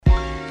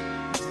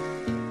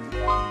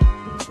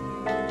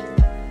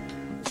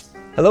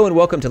Hello and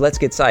welcome to Let's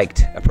Get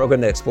Psyched, a program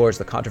that explores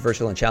the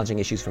controversial and challenging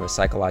issues from a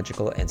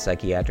psychological and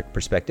psychiatric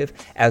perspective,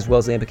 as well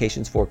as the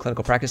implications for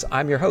clinical practice.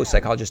 I'm your host,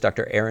 psychologist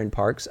Dr. Aaron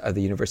Parks of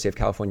the University of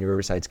California,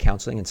 Riverside's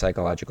Counseling and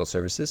Psychological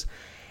Services,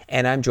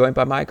 and I'm joined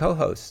by my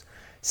co-host,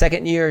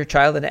 second-year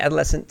child and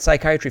adolescent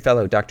psychiatry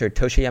fellow, Dr.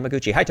 Tosha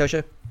Yamaguchi. Hi,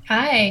 Tosha.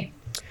 Hi.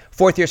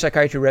 Fourth-year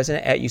psychiatry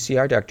resident at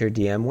UCR, Dr.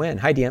 DM Nguyen.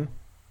 Hi, DM.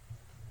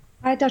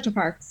 Hi, Dr.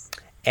 Parks.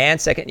 And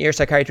second-year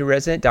psychiatry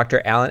resident,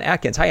 Dr. Alan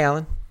Atkins. Hi,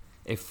 Alan.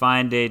 A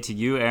fine day to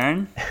you,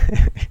 Aaron.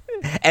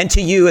 And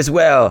to you as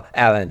well,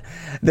 Alan.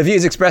 The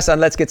views expressed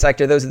on Let's Get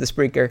Psyched are those of the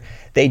speaker.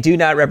 They do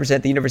not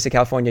represent the University of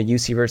California,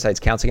 UC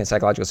Riverside's Counseling and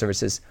Psychological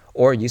Services,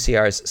 or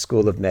UCR's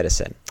School of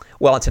Medicine.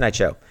 Well, on tonight's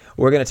show,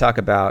 we're going to talk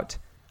about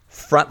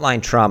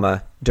frontline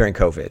trauma during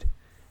COVID.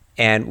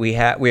 And we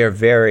are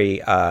very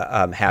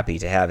happy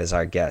to have as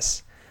our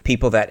guests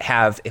people that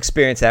have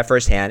experienced that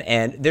firsthand.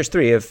 And there's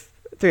three of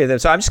them.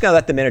 So I'm just going to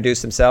let them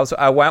introduce themselves.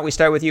 Why don't we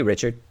start with you,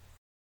 Richard?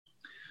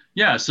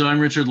 Yeah, so I'm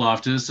Richard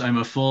Loftus. I'm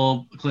a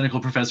full clinical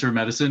professor of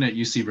medicine at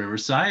UC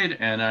Riverside,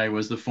 and I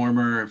was the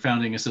former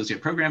founding associate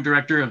program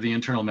director of the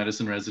internal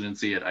medicine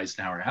residency at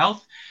Eisenhower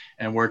Health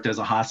and worked as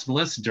a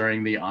hospitalist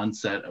during the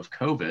onset of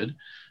COVID.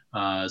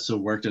 So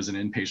worked as an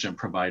inpatient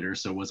provider,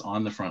 so was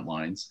on the front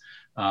lines.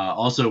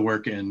 Also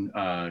work in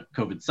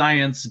COVID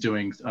science,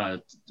 doing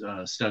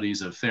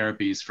studies of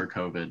therapies for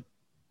COVID.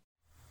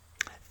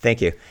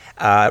 Thank you.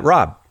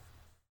 Rob.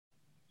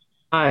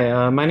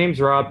 Hi, my name's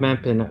Rob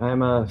Mempin.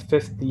 I'm a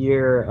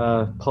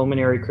fifth-year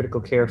pulmonary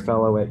critical care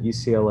fellow at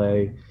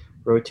UCLA,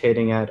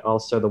 rotating at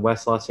also the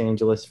West Los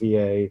Angeles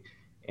VA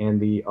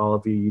and the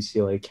Allevue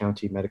UCLA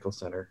County Medical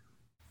Center.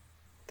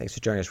 Thanks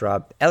for joining us,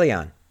 Rob.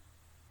 Eliane.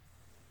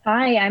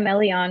 Hi, I'm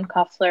Eliane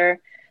Koffler.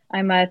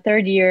 I'm a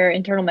third-year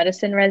internal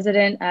medicine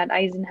resident at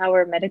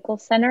Eisenhower Medical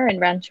Center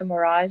in Rancho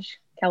Mirage,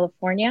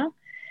 California.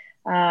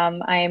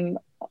 I'm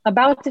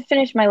about to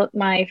finish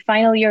my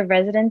final year of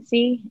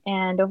residency,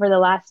 and over the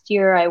last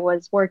year I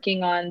was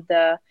working on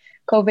the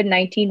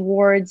COVID-19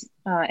 wards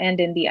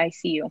and in the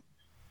ICU.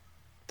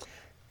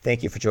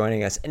 Thank you for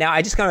joining us. Now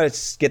I just kind of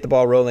get the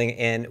ball rolling,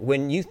 and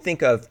when you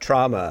think of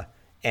trauma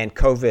and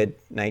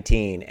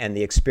COVID-19 and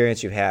the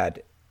experience you've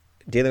had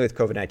dealing with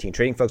COVID-19,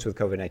 treating folks with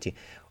COVID-19,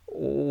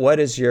 what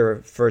is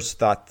your first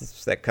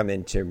thoughts that come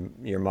into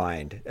your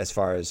mind as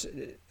far as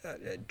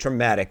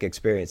traumatic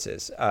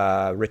experiences?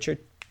 Richard?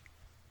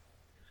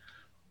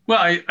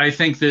 Well, I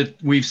think that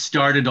we've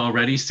started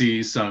already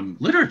see some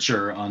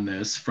literature on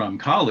this from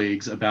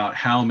colleagues about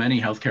how many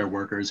healthcare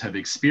workers have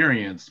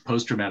experienced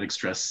post-traumatic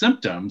stress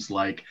symptoms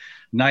like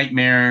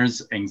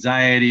nightmares,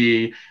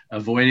 anxiety,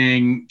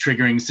 avoiding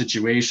triggering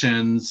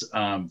situations,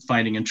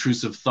 finding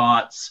intrusive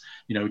thoughts,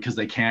 because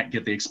they can't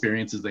get the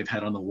experiences they've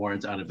had on the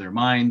wards out of their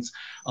minds.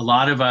 A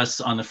lot of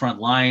us on the front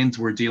lines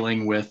were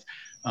dealing with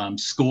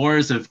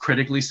scores of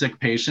critically sick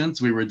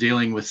patients. We were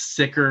dealing with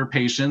sicker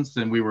patients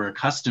than we were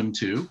accustomed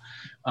to.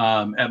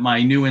 At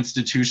my new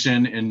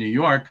institution in New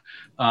York,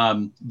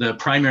 the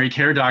primary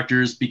care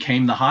doctors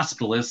became the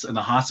hospitalists, and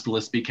the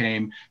hospitalists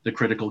became the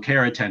critical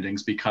care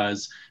attendings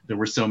because there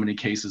were so many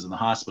cases in the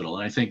hospital.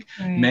 And I think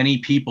many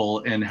people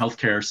in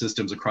healthcare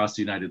systems across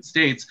the United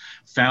States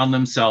found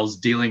themselves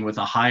dealing with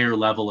a higher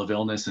level of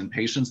illness in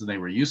patients than they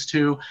were used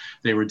to.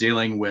 They were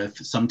dealing with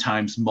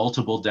sometimes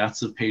multiple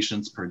deaths of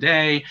patients per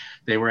day.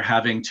 They were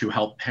having to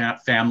help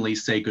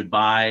families say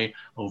goodbye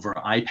over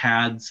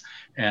iPads,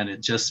 and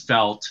it just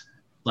felt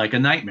like a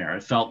nightmare.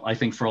 It felt, I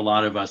think, for a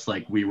lot of us,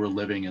 like we were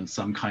living in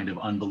some kind of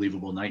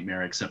unbelievable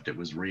nightmare, except it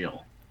was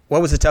real.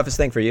 What was the toughest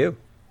thing for you?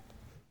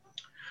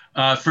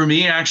 For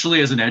me,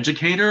 actually, as an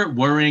educator,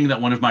 worrying that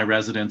one of my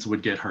residents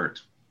would get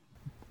hurt.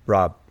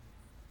 Rob.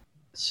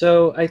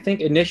 So I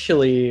think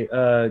initially,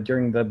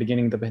 during the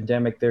beginning of the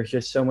pandemic, there's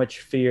just so much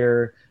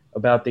fear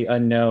about the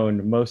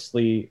unknown.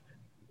 Mostly,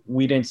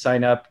 we didn't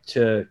sign up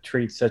to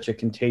treat such a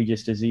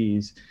contagious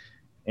disease.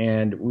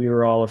 And we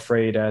were all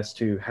afraid as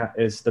to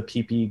is the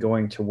PPE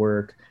going to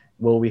work?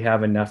 Will we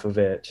have enough of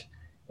it?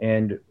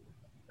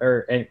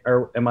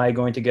 Or am I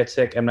going to get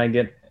sick? Am I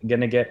going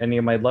to get any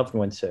of my loved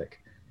ones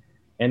sick?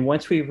 And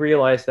once we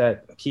realized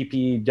that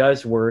PPE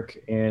does work,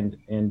 and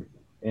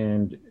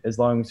as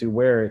long as we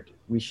wear it,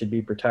 we should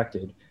be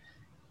protected,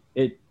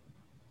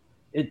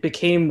 it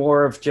became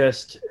more of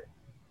just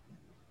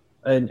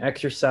an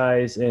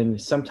exercise,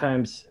 and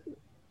sometimes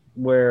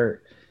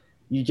where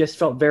you just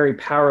felt very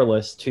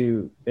powerless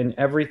in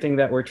everything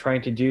that we're trying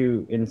to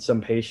do in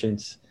some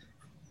patients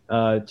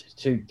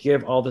to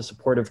give all the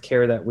supportive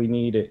care that we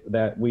need,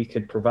 that we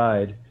could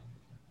provide.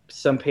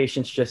 Some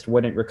patients just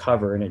wouldn't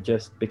recover, and it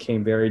just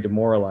became very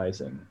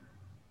demoralizing.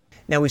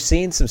 Now, we've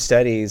seen some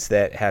studies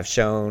that have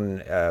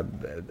shown,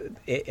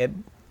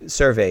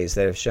 surveys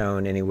that have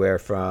shown anywhere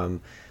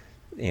from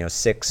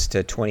 6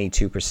 to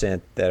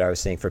 22% that I was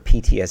seeing for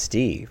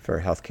PTSD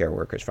for healthcare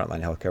workers,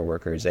 frontline healthcare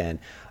workers. And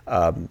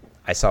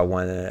I saw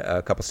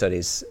a couple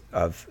studies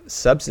of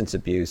substance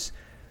abuse.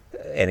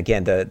 And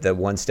again, the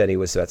one study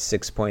was about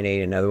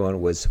 6.8, another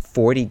one was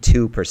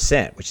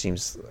 42%, which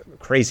seems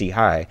crazy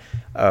high.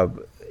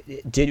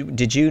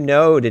 did you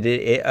know,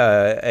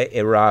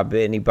 Rob,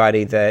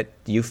 anybody that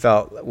you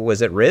felt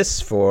was at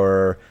risk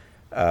for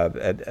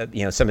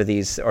some of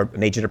these, or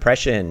major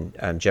depression,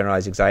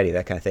 generalized anxiety,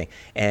 that kind of thing?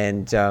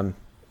 And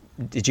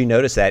did you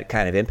notice that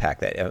kind of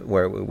impact, that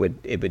where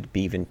it would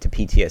be even to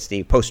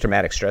PTSD,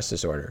 post-traumatic stress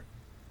disorder?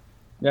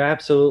 Yeah,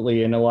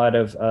 absolutely. And a lot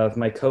of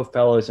my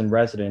co-fellows and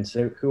residents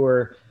who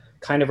are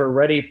kind of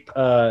already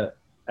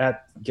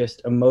at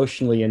just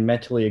emotionally and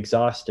mentally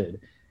exhausted,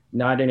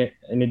 not in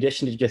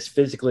addition to just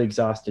physically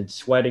exhausted,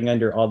 sweating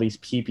under all these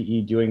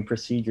PPE, doing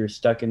procedures,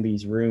 stuck in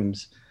these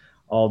rooms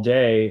all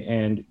day.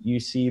 And you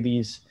see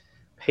these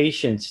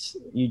patients,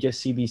 you just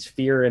see these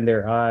fear in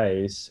their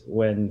eyes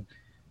when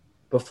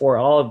before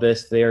all of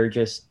this, they're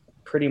just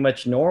pretty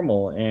much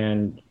normal,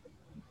 and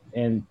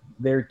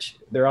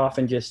they're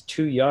often just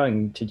too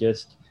young to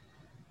just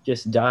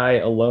die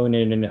alone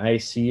in an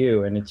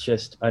ICU, and it's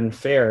just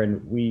unfair.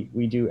 And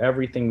we do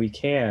everything we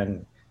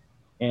can,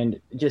 and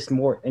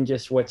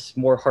what's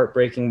more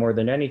heartbreaking more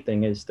than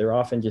anything is they're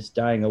often just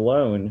dying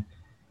alone.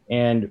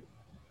 And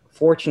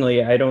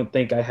fortunately, I don't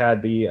think I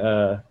had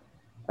the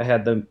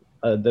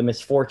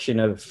misfortune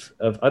of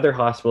other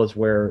hospitals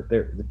where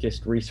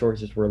just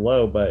resources were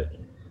low, but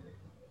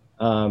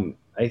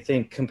I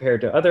think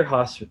compared to other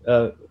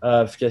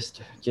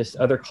just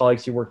other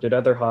colleagues who worked at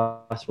other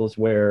hospitals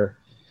where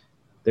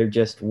there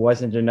just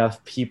wasn't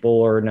enough people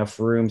or enough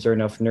rooms or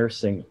enough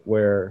nursing,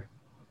 where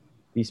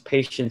these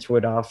patients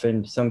would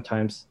often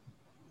sometimes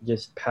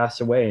just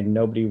pass away and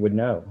nobody would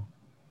know.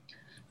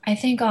 I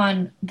think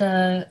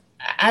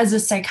as a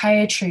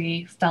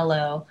psychiatry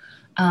fellow,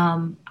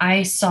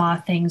 I saw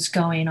things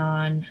going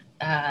on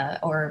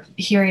or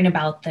hearing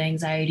about the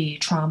anxiety,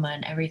 trauma,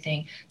 and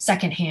everything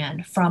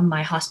secondhand from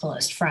my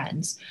hospitalist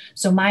friends.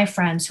 So my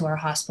friends who are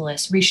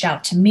hospitalists reached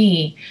out to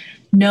me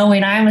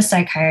knowing I'm a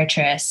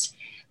psychiatrist.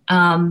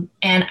 And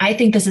I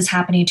think this is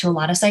happening to a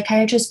lot of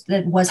psychiatrists.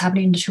 That was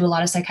happening to a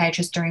lot of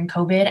psychiatrists during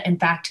COVID. In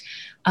fact,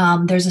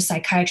 there's a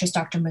psychiatrist,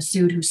 Dr.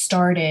 Masood, who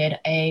started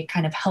a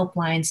kind of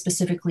helpline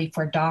specifically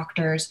for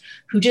doctors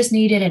who just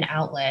needed an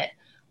outlet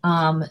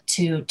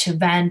to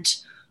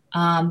vent,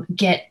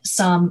 get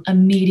some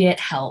immediate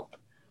help.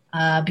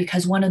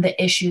 Because one of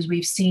the issues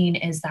we've seen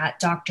is that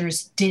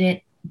doctors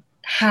didn't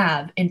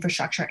have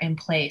infrastructure in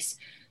place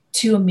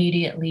to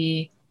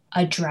immediately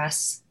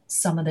address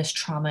some of this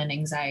trauma and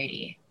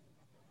anxiety.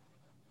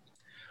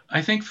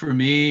 I think for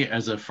me,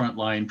 as a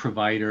frontline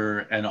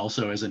provider and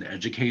also as an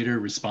educator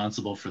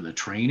responsible for the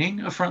training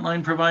of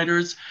frontline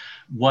providers,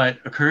 what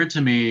occurred to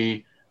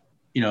me,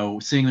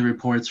 seeing the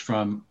reports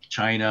from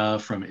China,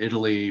 from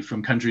Italy,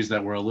 from countries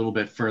that were a little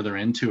bit further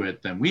into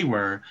it than we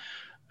were,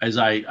 as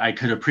I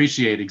could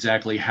appreciate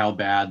exactly how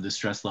bad the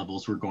stress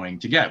levels were going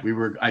to get.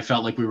 I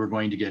felt like we were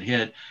going to get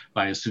hit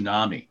by a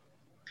tsunami.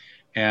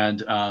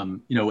 And,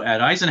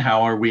 at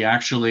Eisenhower,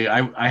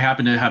 I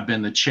happen to have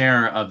been the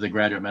chair of the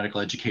Graduate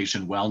Medical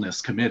Education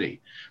Wellness Committee.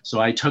 So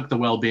I took the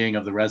well-being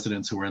of the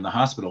residents who were in the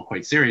hospital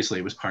quite seriously.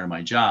 It was part of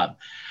my job.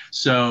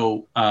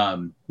 So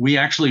we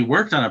actually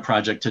worked on a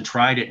project to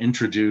try to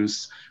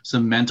introduce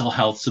some mental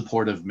health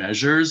supportive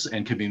measures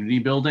and community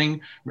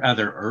building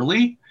rather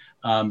early.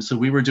 So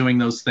we were doing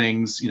those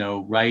things,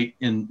 right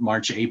in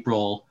March,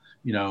 April.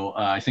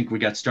 I think we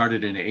got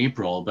started in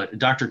April, but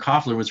Dr.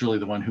 Koffler was really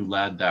the one who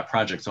led that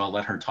project. So I'll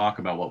let her talk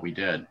about what we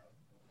did.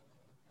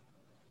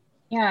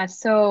 Yeah,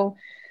 so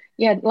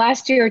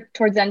last year,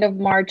 towards the end of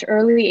March,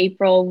 early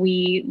April,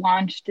 we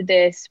launched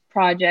this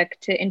project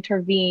to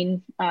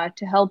intervene,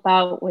 to help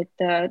out with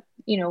the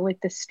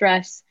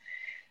stress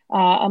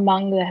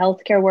among the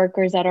healthcare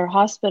workers at our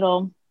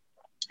hospital.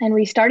 And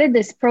we started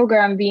this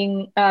program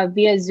being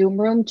via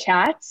Zoom room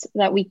chats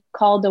that we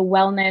called the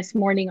Wellness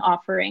Morning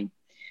Offering.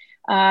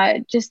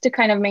 Just to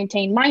kind of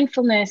maintain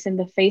mindfulness in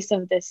the face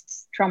of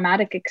this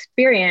traumatic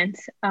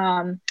experience.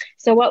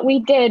 So what we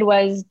did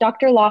was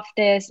Dr.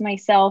 Loftus,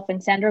 myself,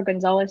 and Sandra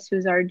Gonzalez,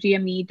 who's our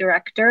GME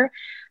director,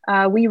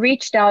 we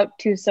reached out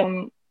to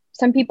some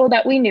people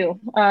that we knew,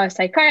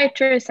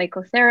 psychiatrists,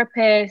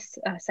 psychotherapists,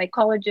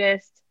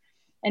 psychologists,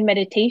 and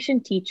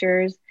meditation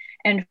teachers.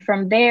 And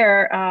from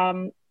there,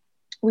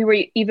 we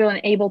were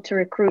even able to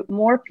recruit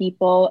more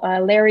people.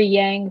 Larry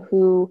Yang,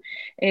 who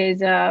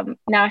is a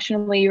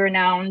nationally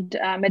renowned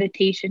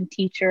meditation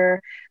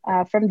teacher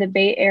from the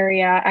Bay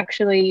Area,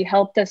 actually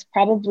helped us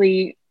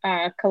probably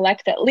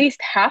collect at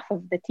least half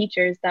of the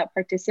teachers that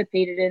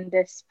participated in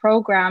this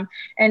program.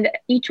 And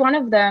each one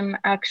of them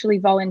actually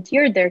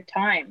volunteered their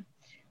time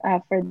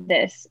for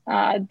this.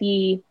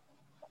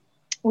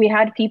 We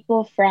had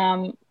people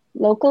from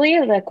locally,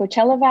 the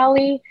Coachella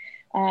Valley.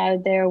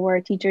 There were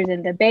teachers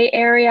in the Bay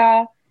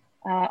Area,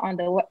 on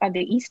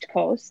the East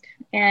Coast,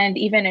 and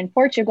even in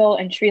Portugal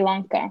and Sri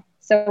Lanka.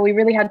 So we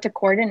really had to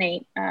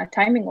coordinate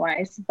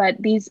timing-wise.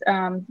 But these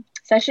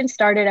sessions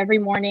started every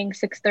morning,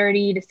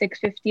 6:30 to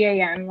 6:50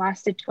 a.m.,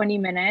 lasted 20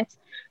 minutes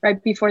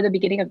right before the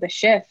beginning of the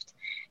shift.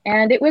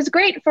 And it was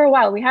great for a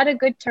while. We had a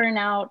good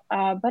turnout.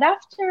 But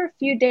after a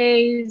few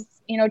days,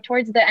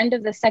 towards the end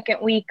of the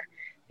second week,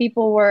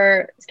 people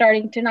were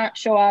starting to not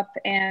show up,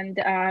 and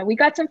we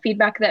got some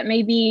feedback that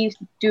maybe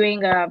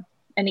doing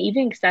an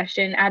evening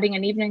session, adding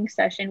an evening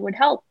session would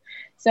help.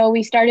 So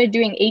we started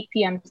doing 8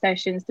 p.m.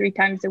 sessions 3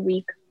 times a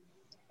week,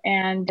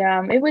 and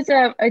it was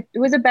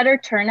a better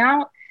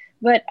turnout.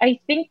 But I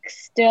think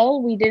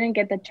still we didn't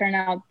get the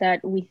turnout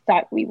that we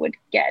thought we would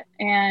get.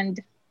 And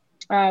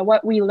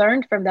what we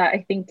learned from that,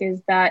 I think,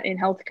 is that in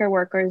healthcare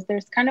workers,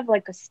 there's kind of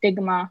like a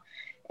stigma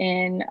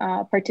in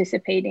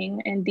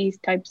participating in these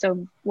types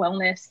of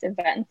wellness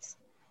events.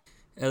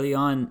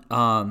 Elian,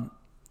 a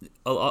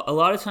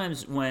lot of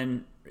times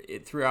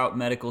throughout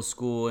medical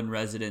school and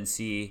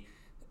residency,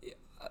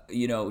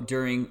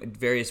 during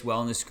various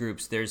wellness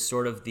groups, there's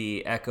sort of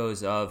the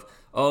echoes of,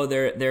 oh,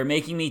 they're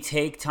making me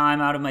take time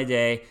out of my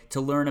day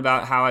to learn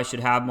about how I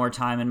should have more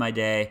time in my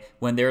day,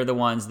 when they're the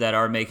ones that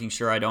are making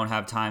sure I don't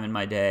have time in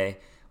my day.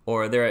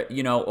 Or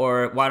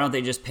or why don't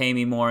they just pay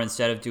me more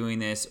instead of doing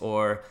this?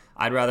 Or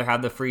I'd rather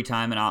have the free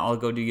time and I'll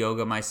go do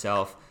yoga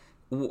myself.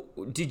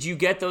 Did you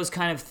get those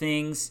kind of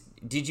things?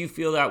 Did you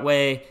feel that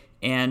way?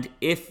 And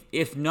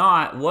if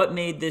not, what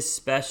made this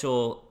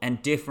special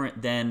and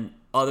different than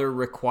other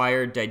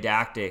required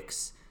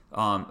didactics?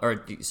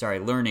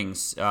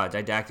 Learnings.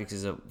 Didactics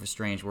is a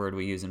strange word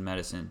we use in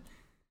medicine.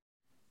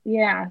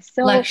 Yeah.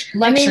 So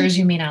lectures,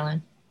 you mean,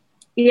 Alan?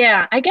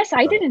 Yeah, I guess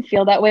I didn't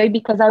feel that way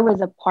because I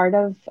was a part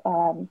of,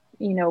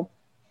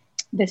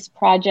 this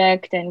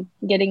project and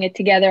getting it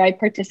together. I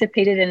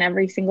participated in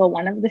every single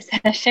one of the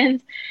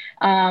sessions.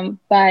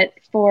 But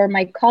for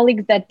my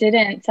colleagues that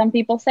didn't, some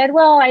people said,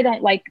 well, I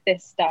don't like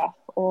this stuff,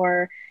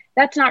 or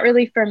that's not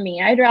really for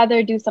me. I'd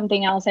rather do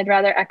something else. I'd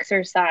rather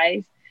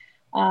exercise.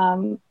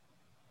 But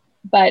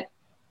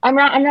I'm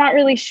not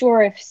really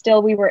sure if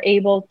still we were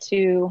able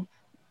to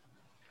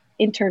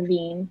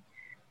intervene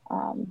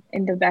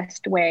in the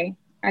best way.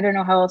 I don't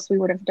know how else we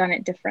would have done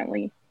it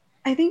differently.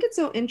 I think it's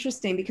so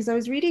interesting because I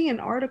was reading an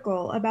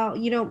article about,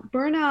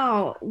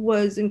 burnout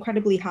was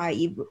incredibly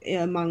high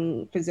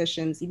among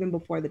physicians even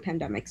before the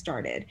pandemic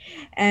started.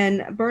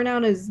 And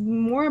burnout is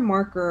more a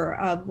marker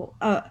of,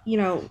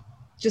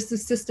 just the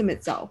system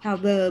itself, how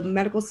the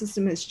medical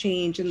system has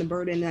changed and the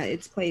burden that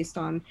it's placed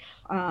on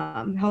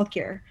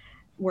healthcare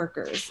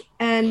workers.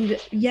 And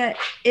yet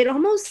it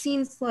almost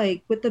seems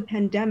like with the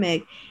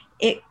pandemic,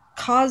 it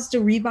caused a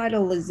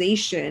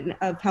revitalization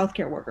of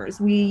healthcare workers.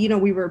 We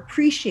were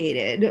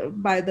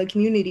appreciated by the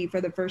community for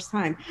the first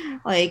time.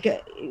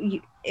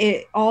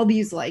 All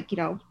these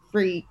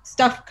free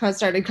stuff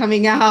started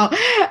coming out,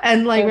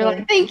 and we're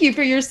like, thank you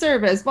for your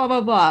service, blah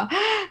blah blah.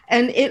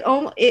 And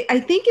I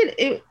think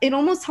it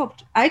almost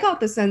helped. I got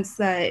the sense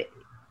that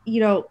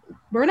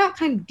burnout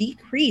kind of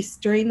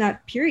decreased during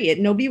that period.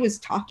 Nobody was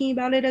talking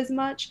about it as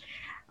much,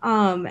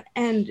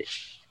 and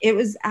it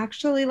was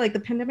actually the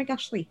pandemic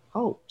actually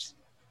helped.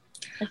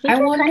 I think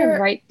you're kind of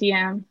right,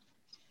 DM.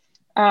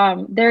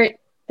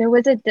 There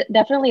was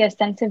definitely a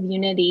sense of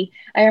unity.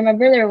 I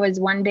remember there was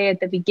one day at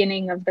the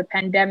beginning of the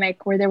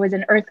pandemic where there was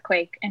an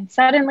earthquake, and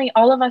suddenly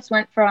all of us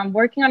went from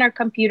working on our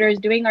computers,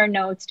 doing our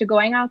notes, to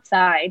going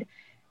outside.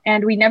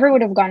 And we never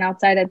would have gone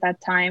outside at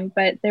that time,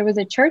 but there was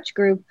a church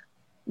group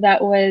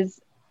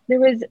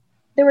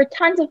there were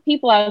tons of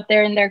people out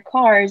there in their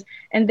cars,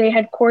 and they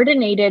had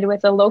coordinated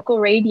with a local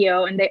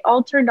radio, and they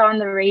all turned on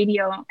the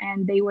radio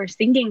and they were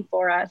singing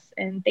for us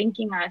and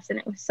thanking us. And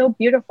it was so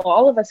beautiful.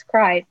 All of us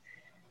cried.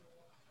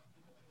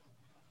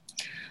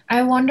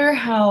 I wonder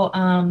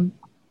how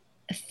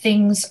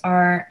things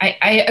are.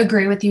 I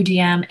agree with you,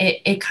 DM.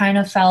 It kind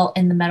of felt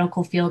in the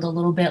medical field a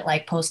little bit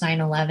like post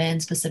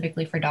 9/11,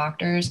 specifically for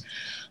doctors.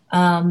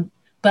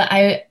 But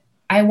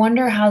I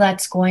wonder how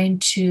that's going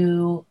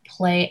to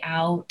play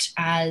out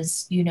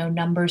as,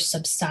 numbers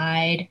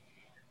subside.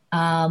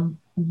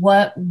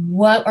 What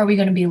are we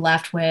going to be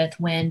left with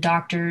when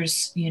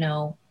doctors,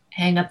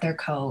 hang up their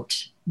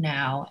coat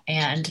now,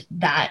 and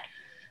that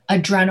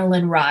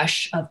adrenaline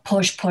rush of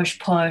push,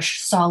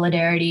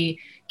 solidarity,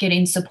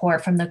 getting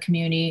support from the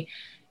community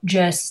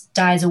just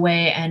dies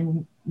away,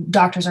 and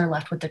doctors are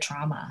left with the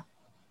trauma?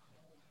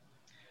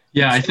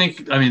 Yeah,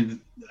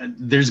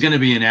 there's going to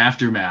be an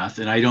aftermath,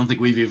 and I don't think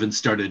we've even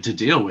started to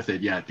deal with it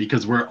yet,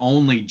 because we're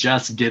only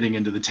just getting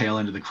into the tail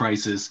end of the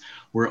crisis.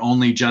 We're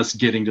only just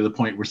getting to the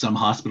point where some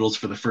hospitals,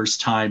 for the first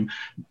time,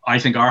 I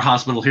think our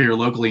hospital here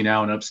locally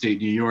now in upstate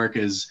New York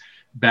is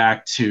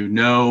back to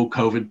no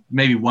COVID,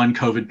 maybe one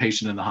COVID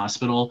patient in the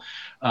hospital.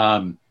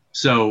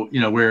 So,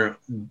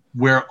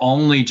 we're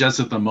only just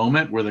at the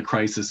moment where the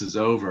crisis is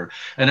over.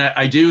 And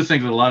I do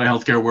think that a lot of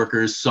healthcare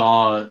workers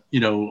saw,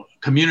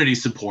 community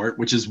support,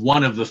 which is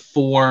one of the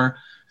 4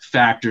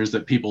 factors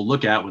that people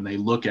look at when they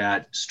look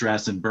at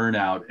stress and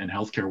burnout and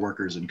healthcare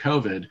workers and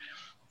COVID.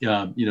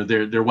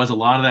 There was a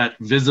lot of that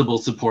visible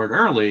support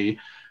early,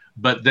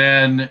 but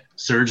then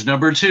surge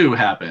number 2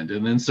 happened,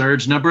 and then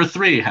surge number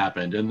 3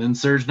 happened, and then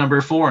surge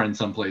number 4 in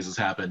some places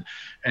happened.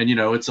 And,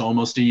 it's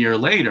almost a year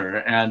later,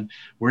 and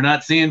we're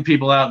not seeing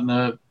people out in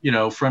the,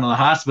 front of the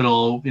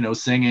hospital,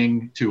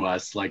 singing to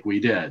us like we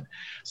did.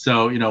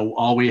 So,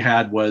 all we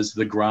had was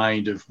the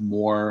grind of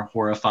more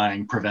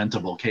horrifying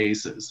preventable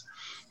cases.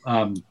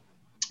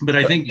 But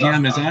I think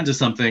Diem is onto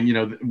something. You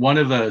know, one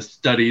of the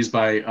studies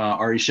by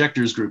Ari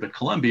Schechter's group at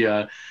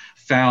Columbia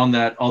found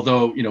that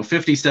although, you know,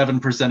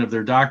 57% of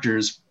their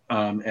doctors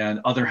and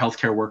other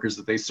healthcare workers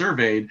that they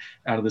surveyed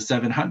out of the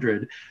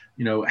 700,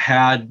 you know,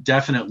 had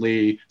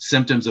definitely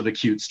symptoms of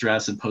acute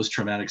stress and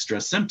post-traumatic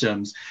stress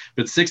symptoms,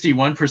 but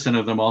 61%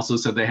 of them also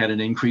said they had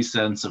an increased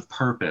sense of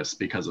purpose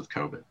because of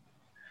COVID.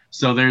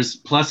 So there's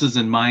pluses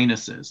and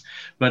minuses.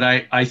 But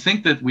I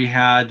think that we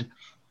had,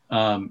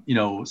 you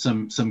know,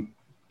 some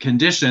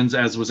conditions,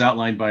 as was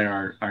outlined by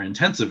our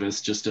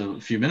intensivist just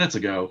a few minutes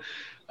ago,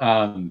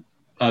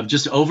 of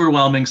just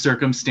overwhelming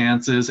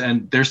circumstances.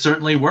 And there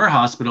certainly were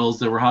hospitals.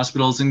 There were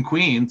hospitals in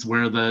Queens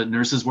where the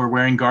nurses were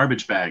wearing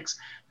garbage bags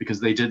because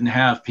they didn't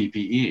have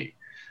PPE.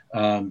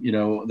 You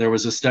know, there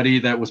was a study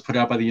that was put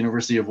out by the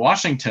University of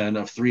Washington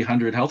of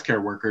 300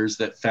 healthcare workers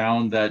that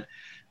found that,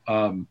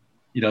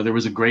 you know, there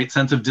was a great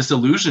sense of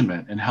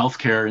disillusionment in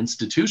healthcare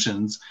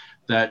institutions,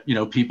 that, you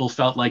know, people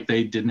felt like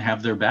they didn't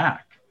have their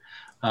back.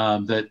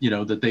 That, you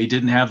know, that they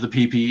didn't have the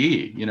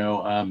PPE, you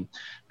know,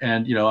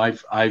 and, you know,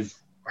 I've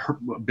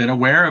been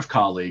aware of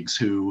colleagues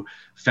who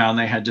found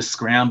they had to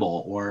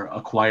scramble or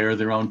acquire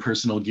their own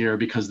personal gear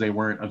because they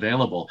weren't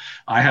available.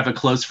 I have a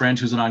close friend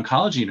who's an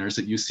oncology nurse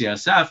at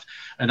UCSF,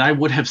 and I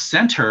would have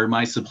sent her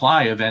my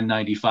supply of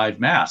N95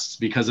 masks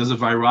because as a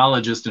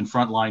virologist and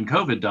frontline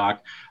COVID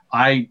doc,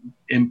 I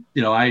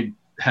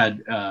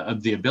had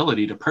the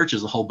ability to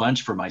purchase a whole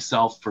bunch for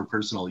myself for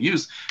personal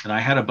use. And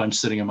I had a bunch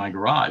sitting in my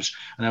garage,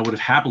 and I would have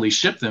happily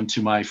shipped them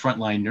to my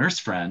frontline nurse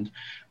friend.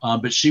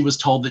 But she was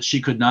told that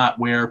she could not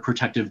wear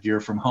protective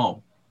gear from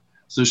home.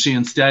 So she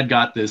instead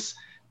got this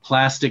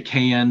plastic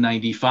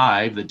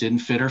KN95 that didn't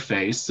fit her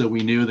face. So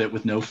we knew that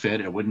with no fit,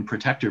 it wouldn't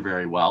protect her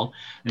very well.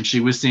 And she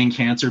was seeing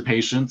cancer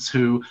patients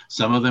who,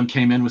 some of them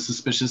came in with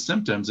suspicious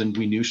symptoms, and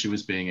we knew she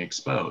was being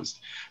exposed.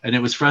 And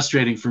it was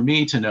frustrating for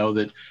me to know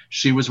that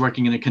she was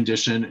working in a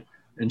condition,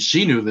 and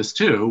she knew this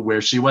too,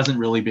 where she wasn't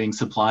really being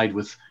supplied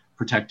with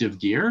protective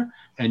gear,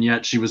 and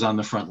yet she was on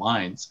the front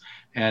lines.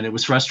 And it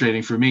was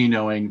frustrating for me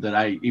knowing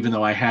that even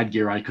though I had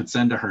gear I could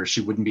send to her,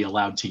 she wouldn't be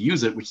allowed to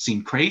use it, which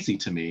seemed crazy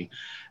to me.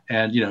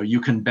 And, you know, you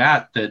can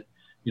bet that,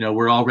 you know,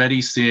 we're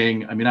already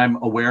seeing, I mean,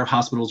 I'm aware of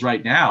hospitals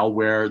right now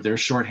where they're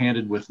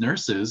shorthanded with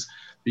nurses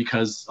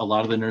because a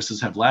lot of the nurses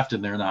have left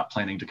and they're not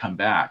planning to come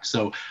back.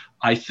 So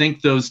I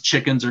think those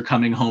chickens are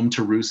coming home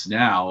to roost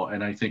now.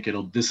 And I think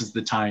this is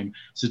the time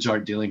to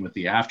start dealing with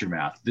the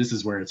aftermath. This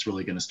is where it's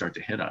really going to start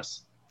to hit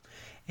us.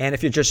 And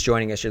if you're just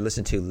joining us, you're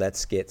listening to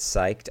Let's Get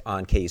Psyched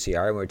on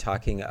KUCR, and we're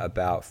talking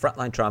about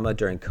frontline trauma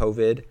during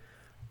COVID.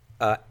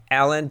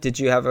 Alan, did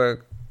you have a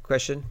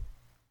question?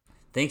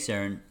 Thanks,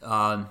 Aaron.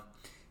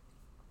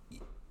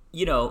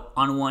 You know,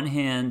 on one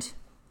hand,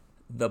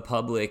 the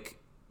public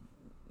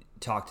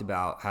talked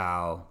about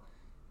how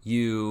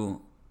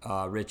you,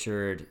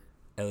 Richard,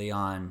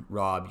 Elian,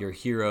 Rob, you're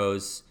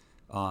heroes.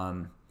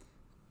 You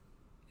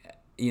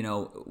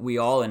know, we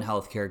all in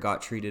healthcare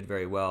got treated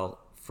very well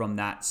from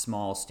that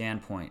small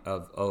standpoint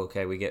of, oh,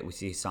 okay, we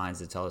see signs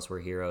that tell us we're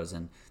heroes,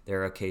 and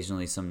there are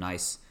occasionally some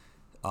nice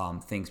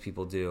things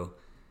people do.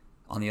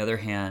 On the other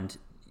hand,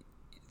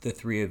 the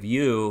three of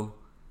you,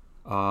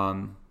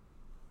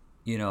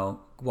 you know,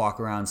 walk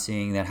around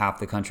seeing that half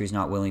the country's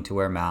not willing to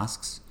wear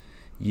masks.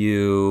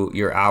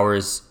 Your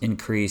hours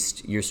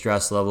increased, your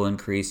stress level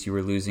increased, you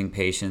were losing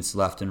patients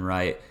left and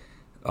right.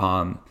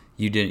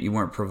 You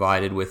weren't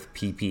provided with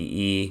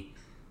PPE.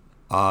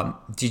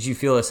 Did you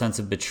feel a sense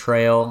of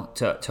betrayal?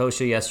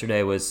 Tosha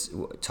yesterday was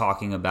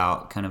talking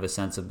about kind of a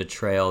sense of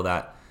betrayal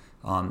that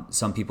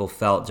some people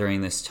felt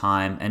during this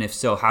time. And if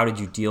so, how did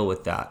you deal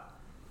with that?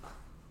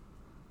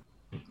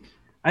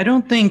 I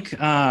don't think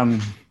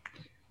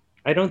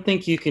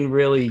you can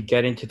really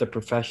get into the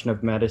profession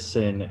of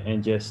medicine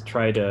and just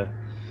try to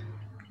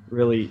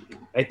really,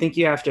 I think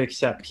you have to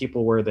accept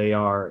people where they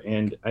are.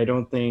 And I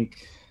don't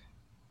think,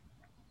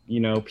 you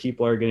know,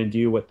 people are going to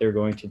do what they're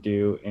going to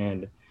do.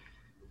 And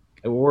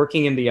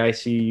working in the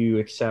ICU, you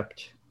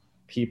accept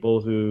people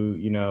who,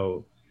 you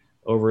know,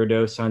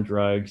 overdose on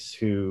drugs,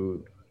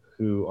 who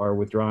are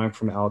withdrawing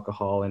from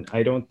alcohol. And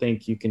I don't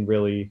think you can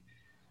really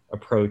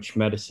approach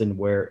medicine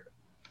where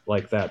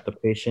like that. The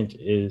patient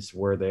is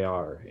where they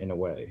are in a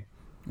way.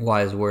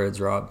 Wise words,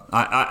 Rob.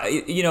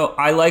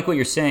 I like what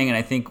you're saying, and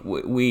I think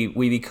we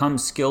become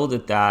skilled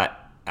at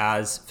that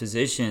as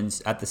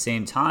physicians. At the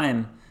same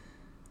time,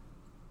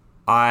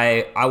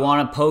 I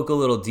want to poke a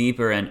little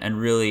deeper and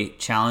really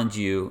challenge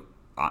you.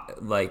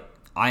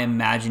 I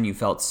imagine you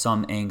felt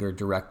some anger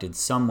directed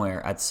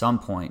somewhere at some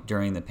point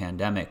during the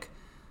pandemic.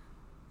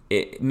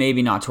 It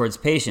maybe not towards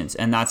patients,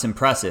 and that's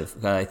impressive.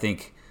 Because I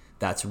think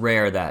that's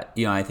rare. That,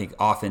 you know, I think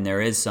often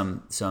there is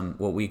some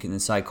what we in the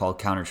psych call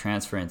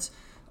countertransference.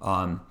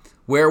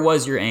 Where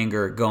was your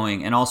anger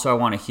going? And also, I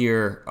want to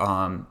hear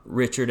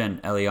Richard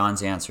and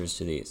Elian's answers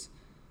to these.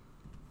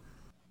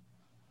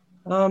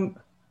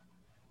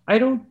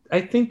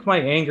 I think my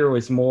anger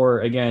was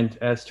more, again,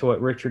 as to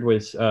what Richard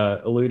was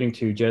alluding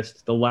to,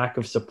 just the lack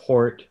of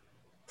support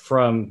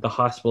from the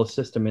hospital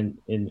system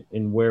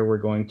in where we're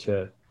going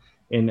to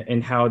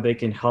in how they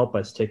can help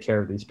us take care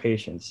of these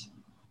patients.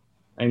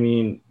 I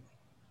mean,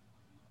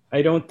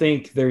 I don't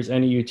think there's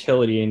any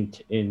utility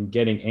in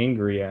getting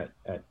angry at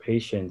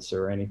patients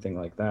or anything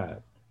like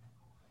that.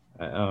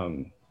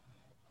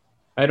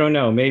 I don't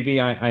know.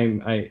 Maybe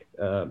I'm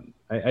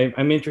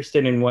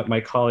interested in what my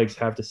colleagues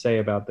have to say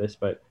about this,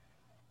 but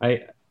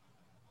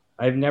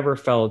I've never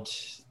felt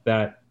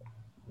that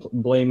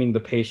blaming the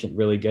patient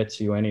really gets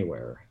you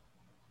anywhere.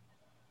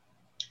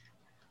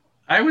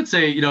 I would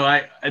say,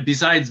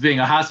 besides being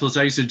a hospitalist,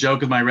 I used to joke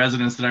with my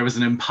residents that I was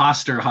an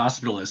imposter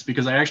hospitalist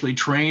because I actually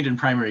trained in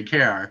primary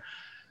care,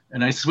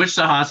 and I switched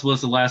to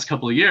hospitalist the last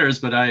couple of years,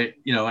 but I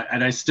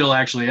still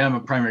actually am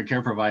a primary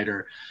care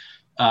provider.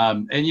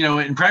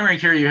 In primary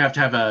care, you have to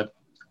have a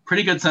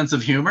pretty good sense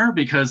of humor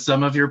because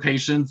some of your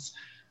patients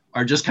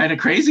are just kind of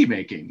crazy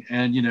making,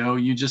 and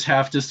you just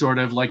have to sort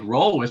of like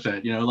roll with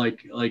it.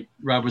 Like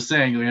Rob was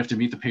saying, you have to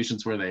meet the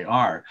patients where they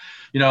are.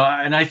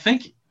 And I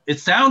think it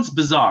sounds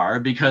bizarre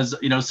because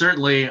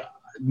certainly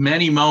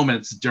many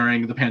moments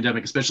during the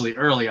pandemic, especially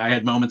early, I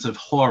had moments of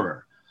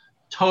horror,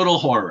 total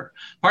horror,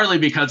 partly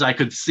because I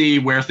could see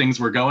where things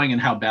were going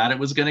and how bad it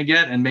was going to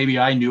get, and maybe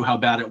I knew how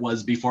bad it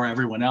was before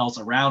everyone else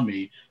around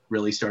me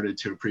really started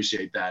to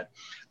appreciate that.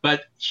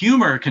 But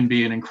humor can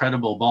be an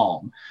incredible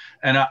balm.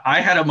 And I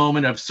had a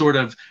moment of sort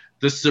of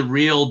the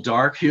surreal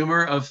dark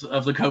humor of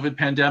the COVID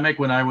pandemic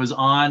when I was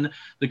on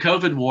the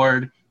COVID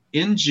ward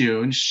in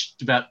June,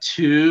 about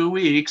 2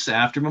 weeks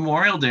after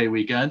Memorial Day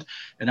weekend.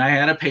 And I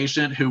had a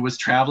patient who was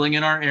traveling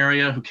in our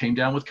area who came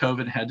down with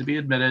COVID, had to be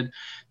admitted.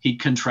 He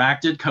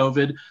contracted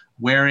COVID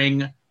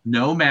wearing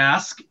no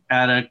mask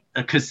at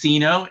a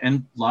casino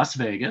in Las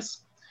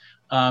Vegas.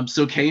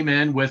 So came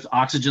in with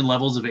oxygen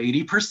levels of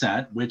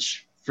 80%,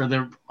 which for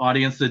the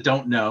audience that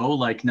don't know,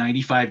 like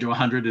 95 to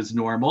 100 is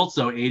normal.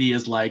 So 80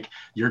 is like,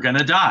 you're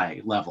gonna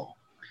die level.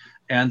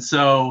 And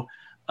so,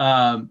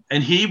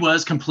 and he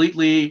was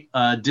completely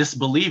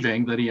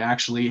disbelieving that he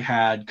actually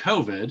had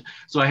COVID.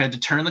 So I had to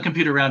turn the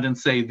computer around and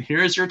say,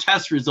 here's your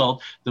test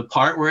result. The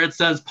part where it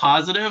says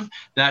positive,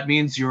 that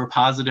means you're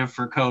positive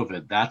for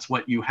COVID. That's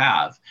what you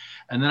have.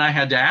 And then I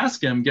had to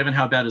ask him, given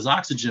how bad his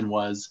oxygen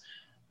was,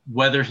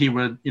 whether he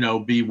would,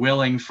 be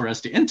willing for us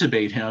to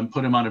intubate him,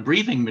 put him on a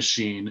breathing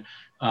machine,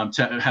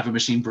 to have a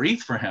machine breathe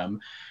for him.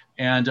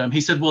 And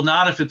he said, well,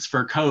 not if it's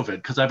for COVID,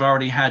 because I've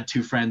already had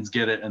 2 friends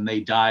get it and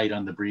they died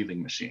on the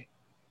breathing machine.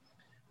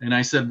 And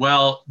I said,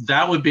 well,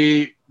 that would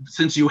be,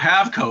 since you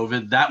have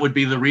COVID, that would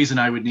be the reason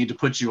I would need to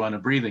put you on a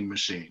breathing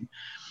machine.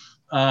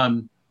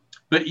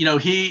 But,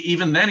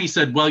 he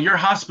said, well, your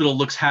hospital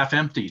looks half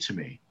empty to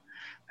me.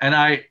 And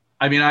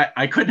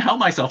I couldn't help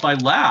myself. I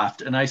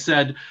laughed and I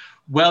said,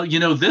 well,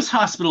 this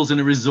hospital's in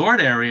a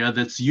resort area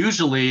that's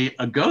usually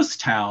a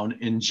ghost town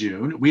in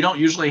June. We don't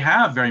usually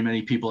have very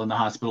many people in the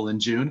hospital in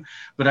June,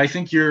 but I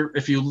think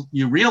if you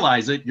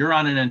realize it, you're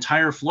on an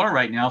entire floor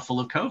right now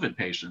full of COVID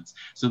patients.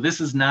 So this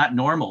is not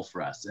normal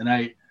for us. And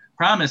I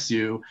promise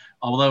you,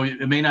 although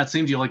it may not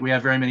seem to you like we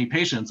have very many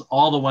patients,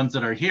 all the ones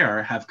that are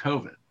here have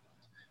COVID.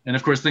 And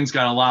of course, things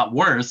got a lot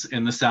worse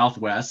in the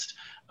Southwest,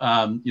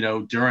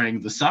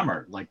 during the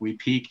summer. Like we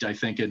peaked, I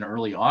think, in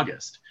early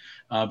August.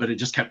 But it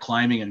just kept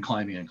climbing and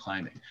climbing and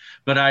climbing.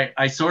 But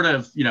I sort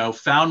of,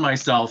 found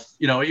myself,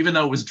 even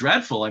though it was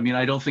dreadful,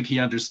 I don't think he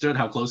understood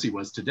how close he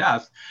was to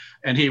death.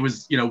 And he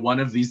was, one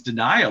of these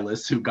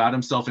denialists who got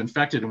himself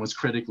infected and was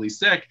critically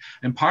sick.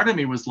 And part of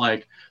me was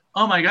like,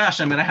 oh my gosh,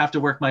 I'm going to have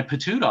to work my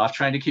patoot off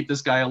trying to keep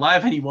this guy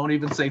alive. And he won't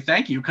even say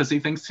thank you because he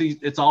thinks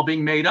it's all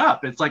being made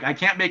up. It's like, I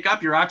can't make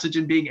up your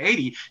oxygen being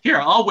 80. Here,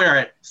 I'll wear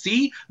it.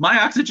 See,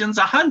 my oxygen's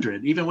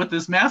 100, even with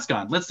this mask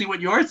on. Let's see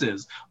what yours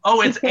is.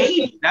 Oh, it's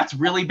 80. That's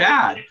really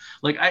bad.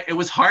 Like, it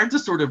was hard to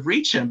sort of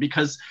reach him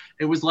because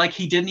it was like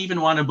he didn't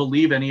even want to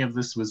believe any of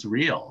this was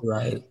real.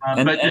 Right.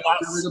 But there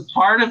was a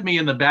part of me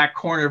in the back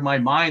corner of my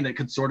mind that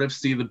could sort of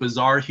see the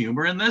bizarre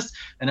humor in this.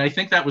 And I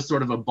think that was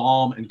sort of a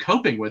balm in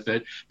coping with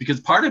it,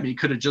 because part of me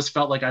could have just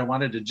felt like I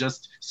wanted to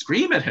just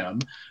scream at him.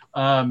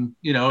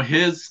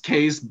 His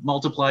case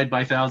multiplied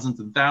by thousands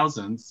and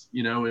thousands,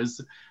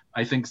 is,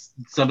 I think,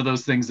 some of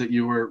those things that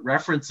you were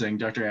referencing,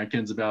 Dr.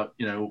 Atkins, about,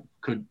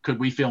 could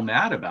we feel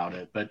mad about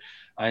it? But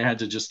I had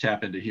to just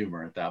tap into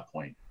humor at that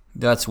point.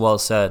 That's well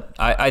said.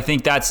 I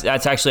think that's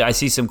actually, I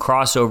see some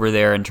crossover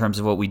there in terms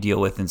of what we deal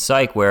with in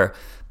psych, where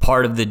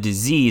part of the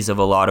disease of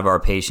a lot of our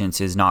patients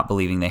is not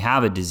believing they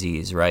have a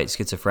disease, right?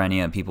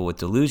 Schizophrenia and people with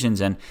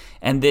delusions. And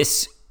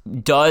this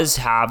does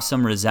have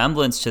some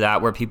resemblance to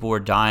that, where people were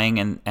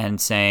dying and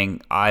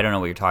saying, I don't know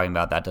what you're talking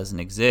about. That doesn't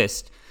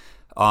exist.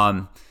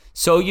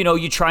 So,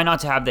 you try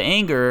not to have the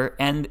anger,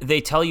 and they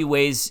tell you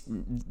ways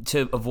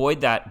to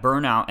avoid that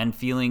burnout and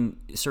feeling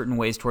certain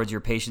ways towards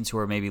your patients who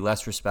are maybe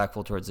less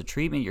respectful towards the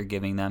treatment you're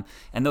giving them.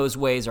 And those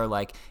ways are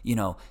like,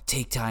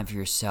 take time for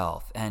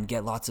yourself and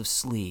get lots of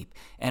sleep,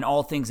 and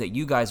all things that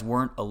you guys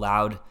weren't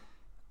allowed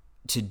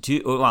to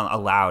do. Well,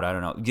 allowed, I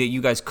don't know.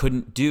 You guys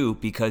couldn't do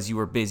because you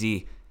were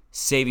busy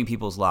saving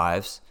people's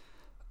lives.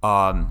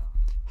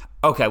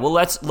 Okay, well,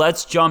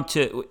 let's jump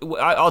to.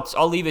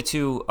 I'll leave it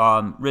to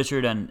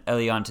Richard and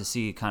Elian to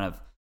see kind of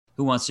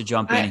Who wants to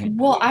jump in?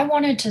 I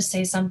wanted to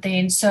say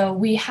something. So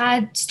we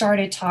had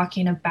started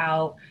talking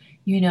about,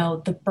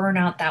 the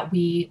burnout that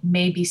we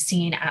may be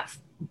seeing at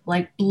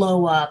like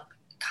blow up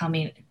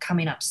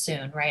coming up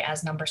soon, right,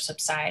 as numbers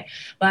subside.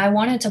 But I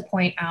wanted to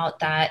point out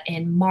that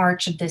in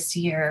March of this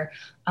year,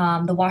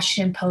 the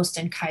Washington Post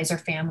and Kaiser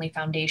Family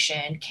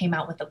Foundation came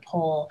out with a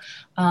poll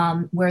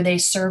where they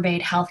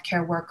surveyed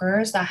healthcare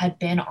workers that had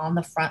been on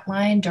the front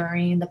line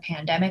during the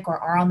pandemic or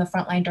are on the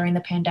front line during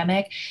the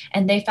pandemic.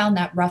 And they found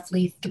that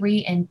roughly 3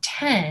 in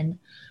 10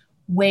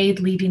 weighed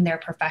leaving their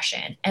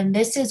profession. And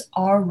this is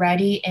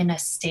already in a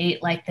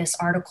state, like this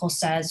article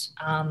says,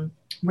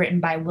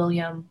 written by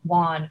William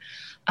Wan.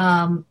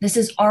 This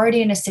is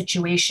already in a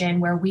situation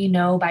where we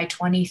know by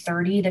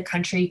 2030, the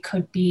country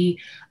could be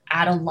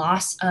at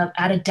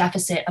a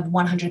deficit of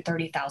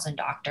 130,000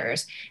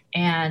 doctors,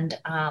 and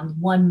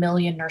 1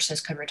 million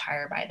nurses could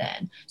retire by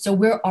then. So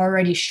we're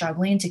already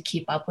struggling to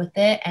keep up with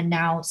it. And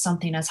now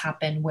something has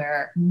happened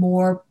where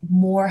more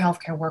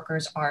healthcare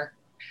workers are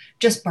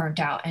just burnt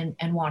out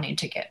and wanting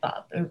to give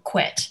up or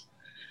quit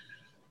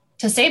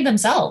to save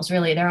themselves,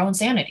 really, their own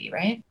sanity,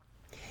 right?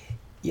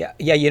 Yeah.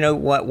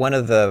 One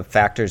of the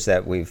factors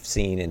that we've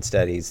seen in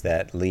studies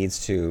that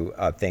leads to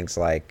things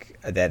like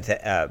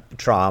that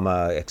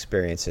trauma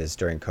experiences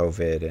during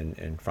COVID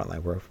and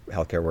frontline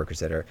healthcare workers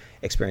that are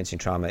experiencing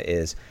trauma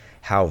is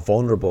how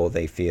vulnerable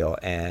they feel.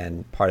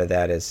 And part of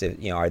that is,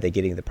 are they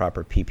getting the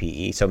proper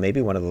PPE? So maybe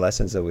one of the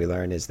lessons that we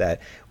learn is that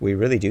we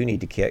really do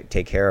need to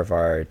take care of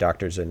our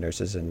doctors and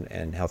nurses and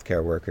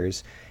healthcare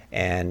workers,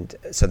 and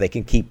so they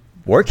can keep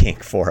working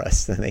for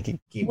us. And they can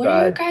keep. What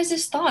are your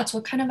guys' thoughts?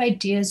 What kind of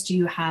ideas do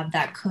you have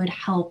that could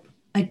help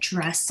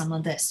address some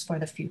of this for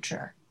the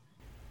future?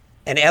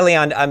 And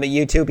Elian, I'm at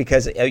you too,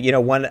 because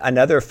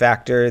another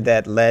factor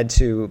that led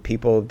to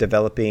people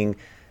developing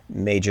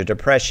major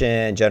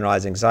depression,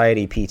 generalized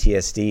anxiety,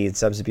 PTSD, and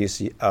substance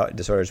abuse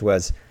disorders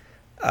was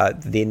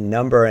the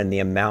number and the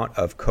amount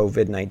of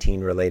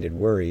COVID-19 related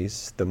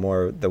worries. The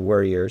more the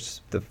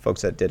worriers, the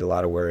folks that did a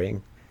lot of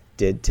worrying,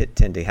 did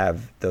tend to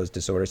have those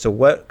disorders. So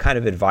what kind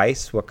of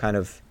advice, what kind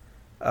of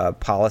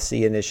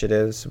policy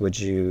initiatives would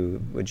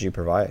you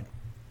provide?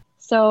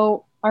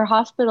 So our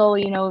hospital,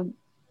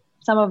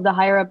 some of the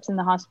higher ups in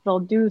the hospital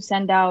do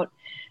send out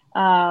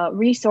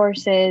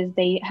resources.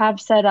 They have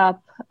set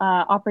up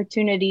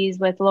opportunities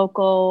with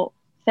local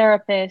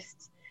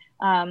therapists,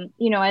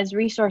 as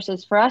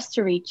resources for us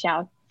to reach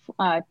out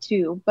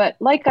to. But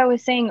like I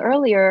was saying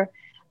earlier,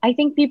 I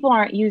think people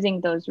aren't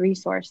using those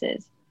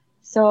resources.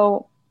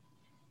 So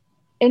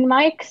in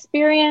my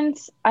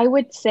experience, I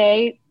would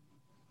say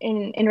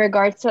in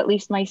regards to at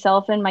least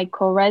myself and my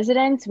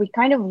co-residents, we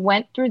kind of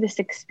went through this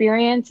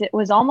experience. It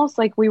was almost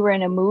like we were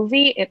in a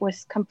movie. It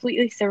was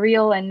completely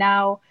surreal, and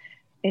now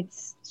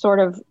it's sort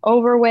of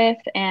over with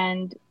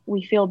and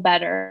we feel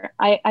better.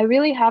 I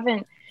really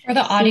haven't. For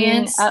the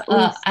audience,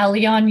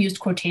 Elian used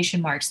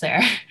quotation marks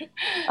there.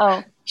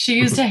 Oh. She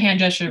used a hand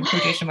gesture of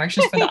quotation marks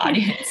just for the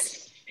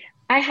audience.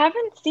 I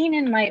haven't seen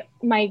in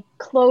my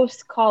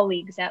close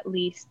colleagues, at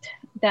least,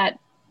 that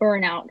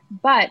burnout,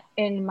 but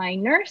in my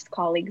nurse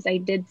colleagues, I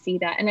did see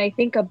that. And I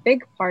think a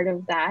big part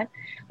of that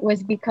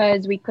was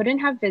because we couldn't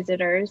have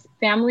visitors,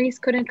 families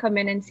couldn't come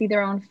in and see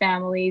their own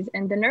families,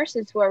 and the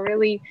nurses who are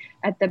really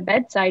at the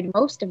bedside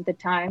most of the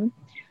time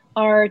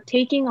are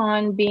taking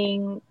on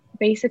being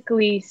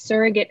basically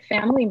surrogate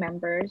family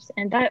members.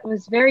 And that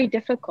was very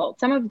difficult.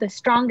 Some of the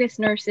strongest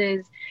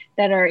nurses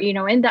that are,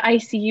 in the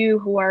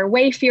ICU, who are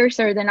way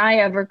fiercer than I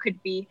ever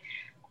could be,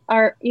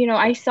 are,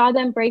 I saw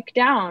them break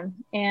down.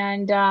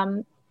 And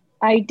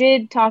I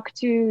did talk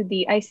to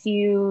the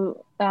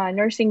ICU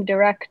nursing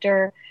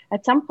director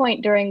at some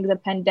point during the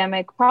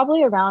pandemic,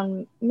 probably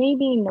around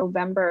maybe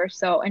November or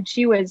so. And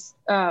she was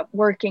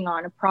working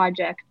on a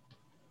project,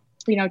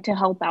 to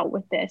help out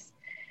with this.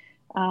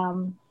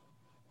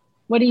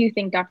 What do you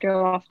think, Dr.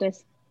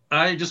 Loftus?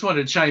 I just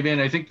wanted to chime in.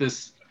 I think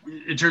this,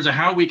 in terms of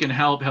how we can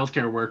help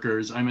healthcare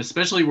workers, I'm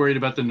especially worried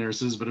about the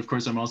nurses, but of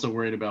course I'm also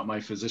worried about my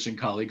physician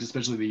colleagues,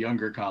 especially the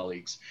younger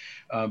colleagues.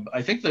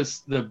 I think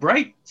the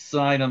bright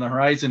sign on the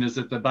horizon is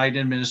that the Biden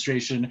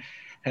administration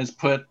has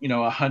put,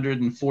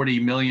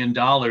 $140 million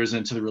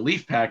into the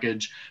relief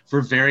package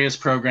for various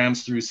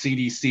programs through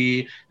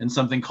CDC and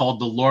something called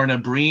the Lorna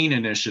Breen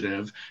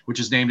Initiative, which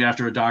is named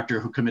after a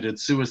doctor who committed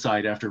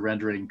suicide after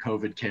rendering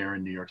COVID care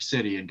in New York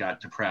City and got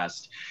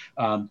depressed,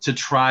 to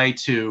try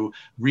to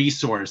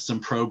resource some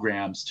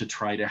programs to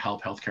try to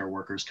help healthcare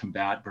workers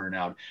combat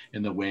burnout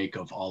in the wake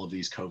of all of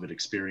these COVID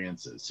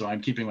experiences. So I'm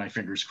keeping my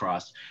fingers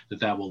crossed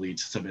that will lead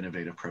to some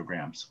innovative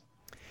programs.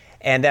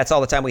 And that's all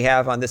the time we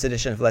have on this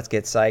edition of Let's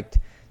Get Psyched.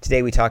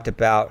 Today we talked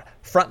about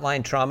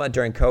frontline trauma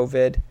during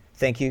COVID.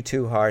 Thank you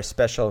to our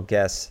special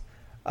guest,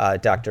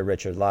 Dr.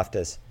 Richard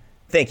Loftus.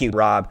 Thank you,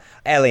 Rob.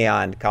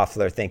 Elian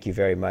Koffler, thank you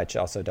very much.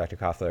 Also, Dr.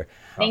 Koffler.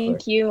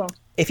 Thank you.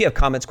 If you have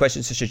comments,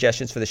 questions, or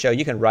suggestions for the show,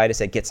 you can write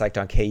us at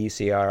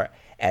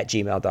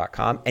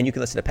getpsyched@kucr.gmail.com. And you can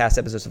listen to past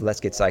episodes of Let's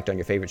Get Psyched on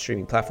your favorite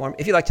streaming platform.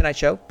 If you like tonight's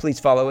show, please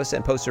follow us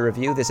and post a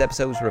review. This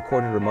episode was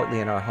recorded remotely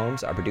in our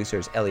homes. Our producer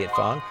is Elliot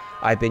Fong.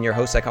 I've been your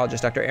host,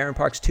 psychologist Dr. Aaron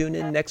Parks. Tune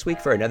in next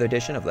week for another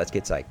edition of Let's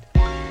Get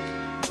Psyched.